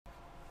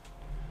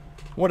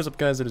What is up,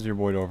 guys? It is your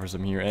boy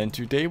Dorfism here, and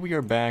today we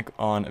are back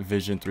on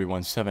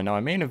Vision317. Now, I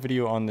made a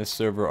video on this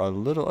server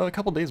a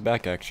couple days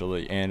back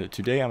actually, and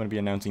today I'm going to be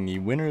announcing the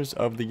winners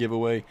of the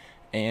giveaway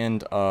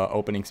and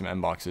opening some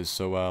Mboxes.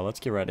 So let's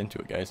get right into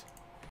it, guys.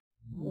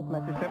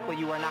 Message simple,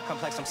 you are not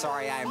complex, I'm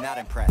sorry, I am not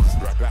impressed.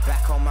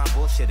 Back on my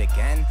bullshit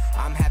again,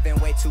 I'm having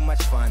way too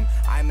much fun.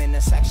 I'm in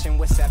a section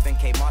with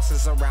 7K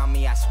bosses around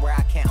me, I swear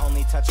I can't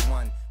only touch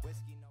one.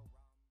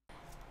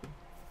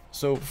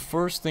 So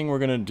first thing we're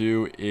going to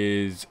do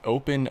is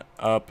open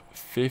up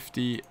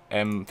 50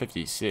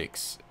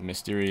 M56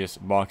 mysterious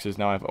boxes.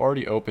 Now I've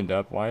already opened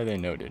up, why are they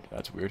noted?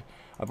 That's weird.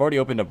 I've already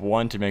opened up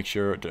one to make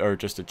sure, or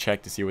just to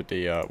check to see what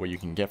they what you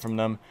can get from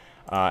them.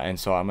 And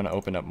so I'm going to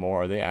open up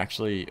more. Are they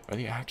actually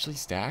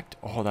stacked?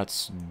 Oh,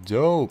 that's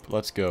dope.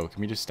 Let's go.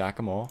 Can we just stack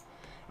them all?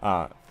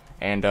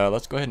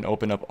 Let's go ahead and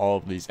open up all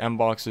of these M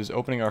boxes.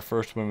 Opening our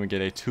first one, we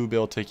get a 2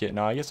 bill ticket.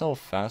 Now I guess I'll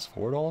fast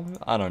forward all of it.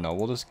 I don't know.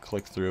 We'll just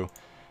click through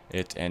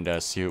it and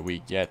see what we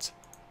get.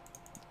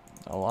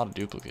 A lot of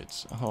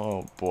duplicates.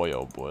 Oh boy,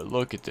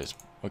 look at this.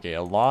 Okay,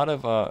 a lot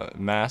of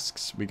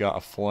masks. We got a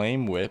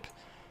flame whip,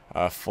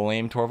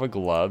 flame torva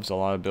gloves, a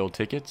lot of build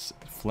tickets,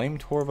 flame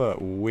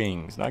torva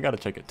wings. Now I gotta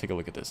take a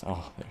look at this.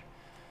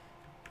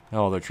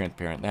 They're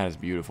transparent. That is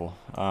beautiful.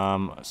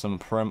 Some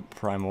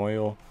prime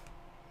oil,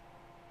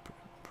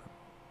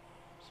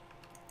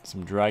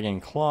 some dragon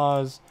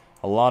claws,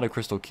 a lot of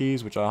crystal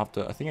keys, which I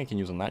think I can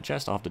use on that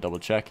chest. I'll have to double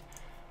check.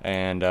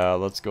 And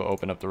let's go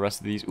open up the rest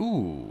of these.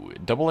 Ooh,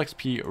 double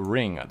XP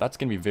ring. That's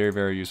going to be very,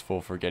 very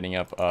useful for getting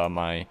up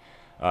my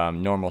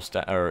normal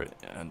stat, or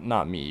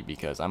not me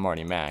because I'm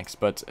already max,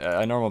 but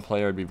a normal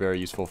player would be very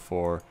useful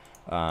for,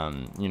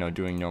 you know,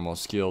 doing normal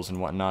skills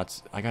and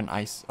whatnot. I got an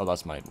ice. Oh,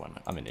 that's my one.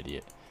 I'm an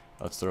idiot.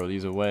 Let's throw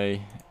these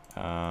away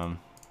and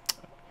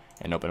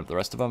open up the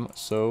rest of them.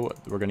 So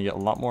we're going to get a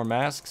lot more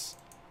masks.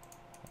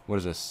 What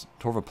is this?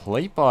 Torva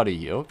plate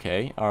body.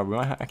 Okay. We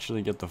might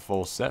actually get the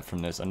full set from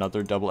this.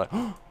 Another double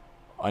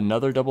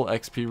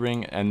XP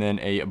ring, and then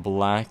a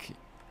black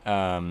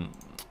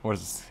what is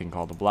this thing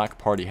called? The black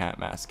party hat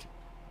mask.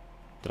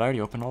 Did I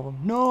already open all of them?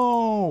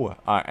 No.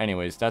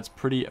 Anyways, that's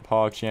pretty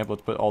pog champ.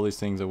 Let's put all these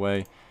things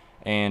away,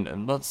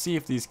 and let's see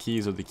if these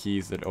keys are the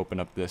keys that open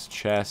up this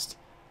chest.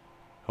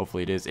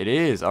 Hopefully it is. It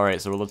is. All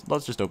right. So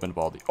let's just open up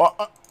all the.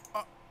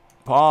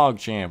 Pog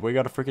champ, we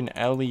got a freaking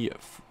Ellie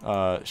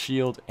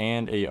shield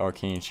and a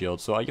arcane shield,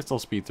 so I guess I'll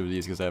speed through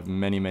these because I have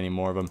many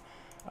more of them,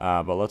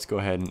 but let's go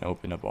ahead and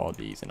open up all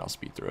these and I'll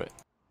speed through it.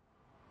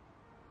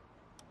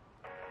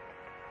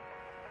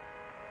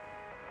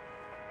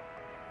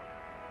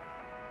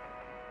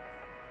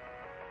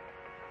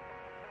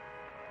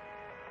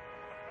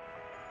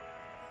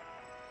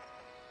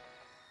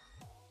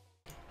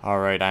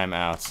 Alright, I'm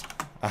out.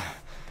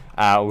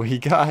 We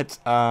got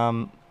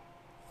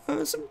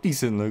some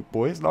decent loot,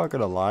 boys, not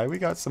gonna lie. We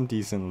got some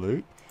decent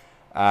loot.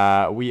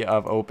 We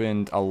have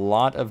opened a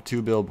lot of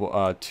 2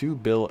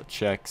 bill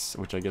checks,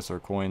 which I guess are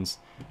coins.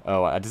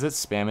 Oh, does it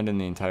spam it in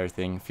the entire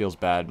thing? Feels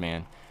bad,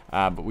 man.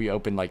 But we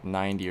opened like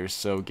 90 or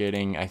so,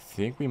 getting, I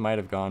think we might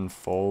have gone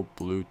full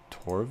blue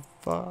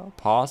torva,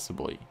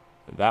 possibly.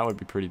 That would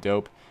be pretty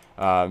dope.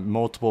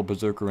 Multiple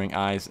berserker ring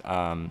eyes.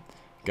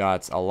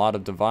 Got a lot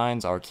of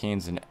divines,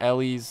 arcanes, and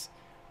Ellies.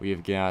 We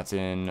have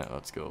gotten,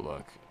 let's go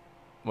look.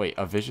 Wait,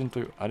 a vision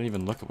through? I didn't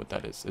even look at what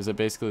that is. Is it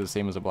basically the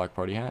same as a black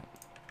party hat?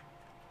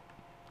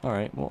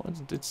 Alright, well,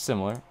 it's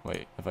similar.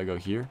 Wait, if I go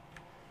here,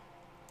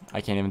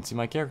 I can't even see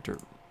my character.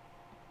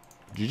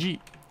 GG.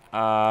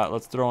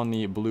 Let's throw on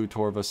the blue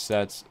torva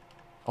sets.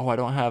 Oh, I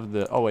don't have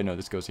the... Oh, wait, no,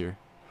 this goes here.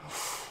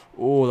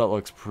 Oh, that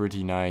looks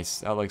pretty nice.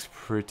 That looks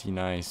pretty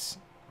nice.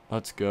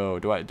 Let's go.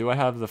 Do I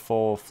have the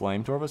full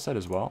flame torva set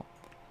as well?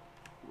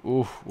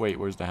 Ooh, wait,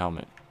 where's the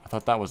helmet? I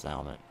thought that was the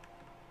helmet.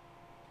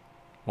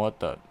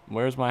 What the?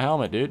 Where's my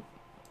helmet, dude?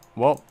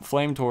 Well,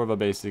 flame torva,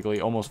 basically.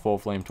 Almost full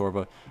flame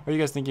torva. Are you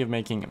guys thinking of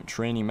making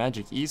training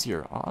magic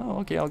easier? Oh,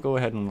 okay, I'll go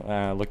ahead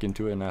and look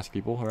into it and ask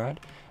people, alright?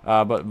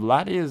 But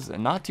that is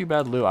not too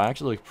bad loot. I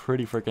actually look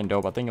pretty freaking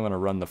dope. I think I'm going to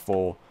run the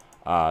full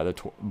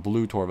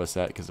blue torva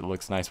set because it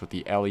looks nice with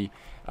the Ellie.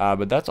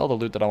 But that's all the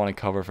loot that I want to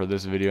cover for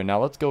this video.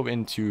 Now let's go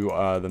into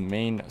the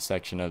main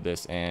section of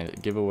this and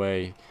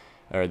giveaway,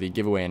 or the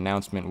giveaway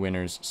announcement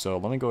winners. So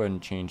let me go ahead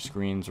and change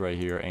screens right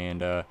here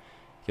and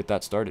get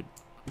that started.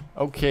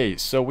 Okay,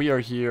 so we are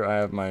here. I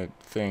have my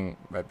thing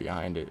right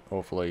behind it.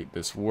 Hopefully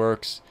this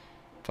works.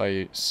 If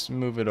I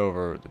move it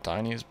over the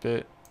tiniest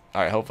bit.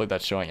 Alright, hopefully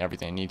that's showing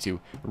everything I need to.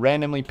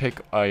 Randomly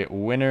pick a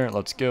winner.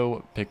 Let's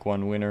go. Pick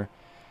one winner.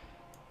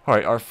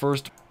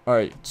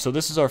 Alright, so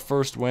this is our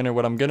first winner.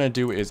 What I'm gonna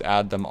do is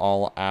add them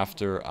all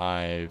after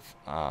I've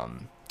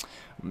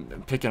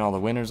picking all the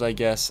winners, I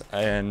guess.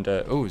 And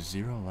oh,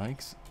 0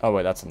 likes. Oh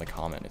wait, that's in the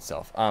comment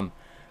itself.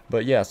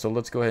 But yeah, so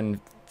let's go ahead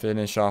and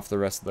finish off the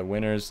rest of the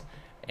winners,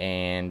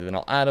 and then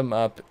I'll add them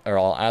up, or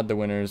I'll add the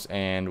winners,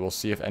 and we'll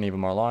see if any of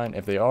them are lying.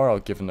 If they are, I'll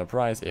give them the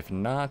prize. If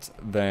not,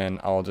 then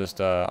I'll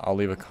just I'll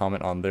leave a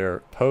comment on their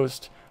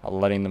post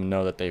letting them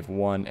know that they've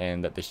won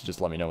and that they should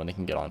just let me know when they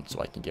can get on so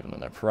I can give them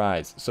their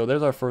prize. So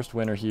there's our first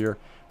winner here.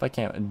 If I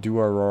can't do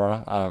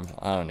Aurora,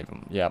 I don't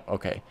even, yeah,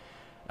 okay.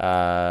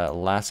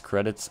 Last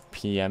credits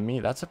PM me.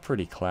 That's a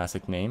pretty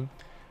classic name.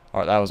 All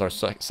right, that was our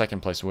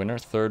second place winner.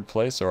 Third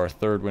place, or our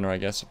third winner, I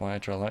guess. Why I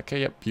try that? Okay,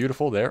 yep,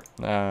 beautiful there.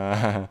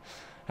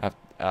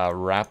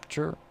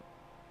 Rapture.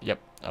 Yep,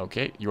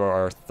 okay, you are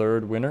our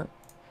third winner.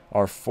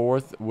 Our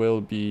fourth will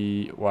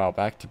be, wow,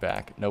 back to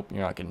back. Nope, you're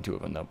not getting two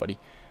of them though, buddy.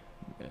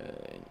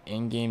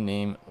 In-game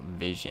name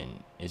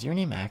Vision. Is your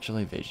name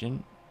actually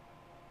Vision?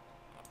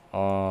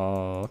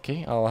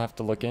 Okay, I'll have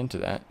to look into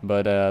that.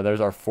 But there's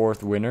our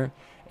fourth winner.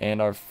 And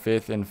our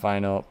fifth and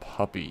final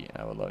Puppy.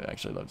 I would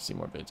actually love to see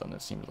more vids on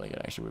this. Seems like it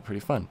actually would be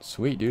pretty fun.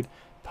 Sweet, dude.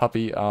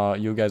 Puppy,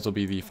 you guys will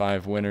be the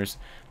 5 winners.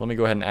 Let me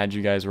go ahead and add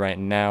you guys right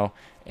now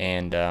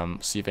and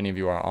see if any of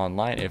you are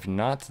online. If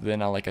not, then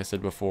like I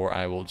said before,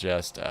 I will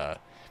just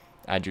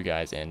add you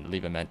guys and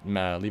leave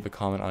a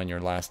comment on your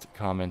last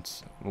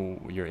comments,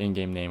 your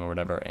in-game name or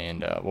whatever,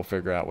 and we'll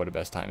figure out what the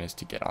best time is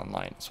to get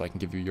online so I can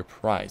give you your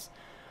prize.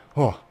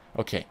 Oh.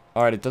 Okay,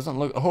 alright, it doesn't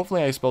look,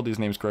 hopefully I spelled these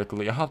names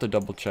correctly. I'll have to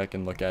double check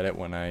and look at it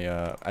when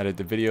I edit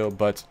the video,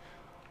 but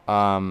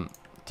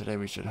today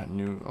we should have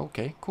new,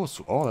 okay, cool,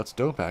 so, oh, that's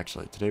dope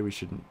actually. Today we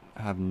should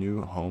have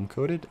new home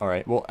coded.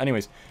 Alright, well,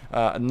 anyways,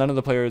 none of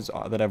the players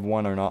that have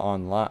won are not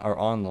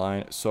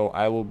online, so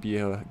I will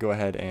go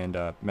ahead and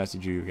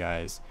message you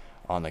guys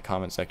on the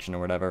comment section or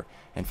whatever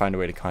and find a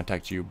way to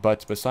contact you.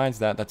 But besides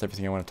that, that's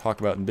everything I want to talk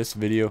about in this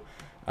video.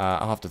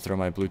 I'll have to throw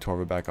my blue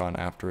Torva back on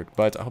after it,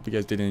 but I hope you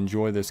guys did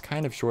enjoy this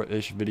kind of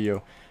short-ish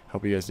video.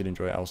 Hope you guys did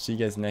enjoy it. I'll see you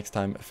guys next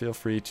time. Feel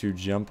free to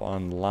jump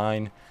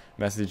online,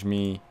 message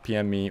me,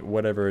 PM me,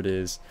 whatever it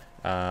is.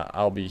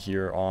 I'll be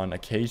here on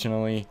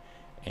occasionally,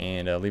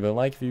 and leave a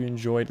like if you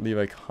enjoyed. Leave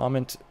a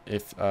comment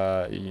if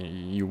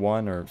you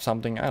won or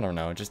something. I don't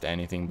know, just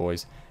anything,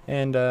 boys.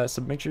 And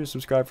so make sure to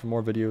subscribe for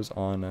more videos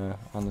on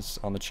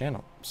the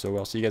channel. So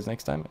I'll see you guys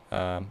next time.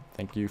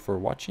 Thank you for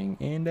watching,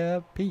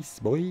 and peace,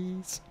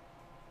 boys.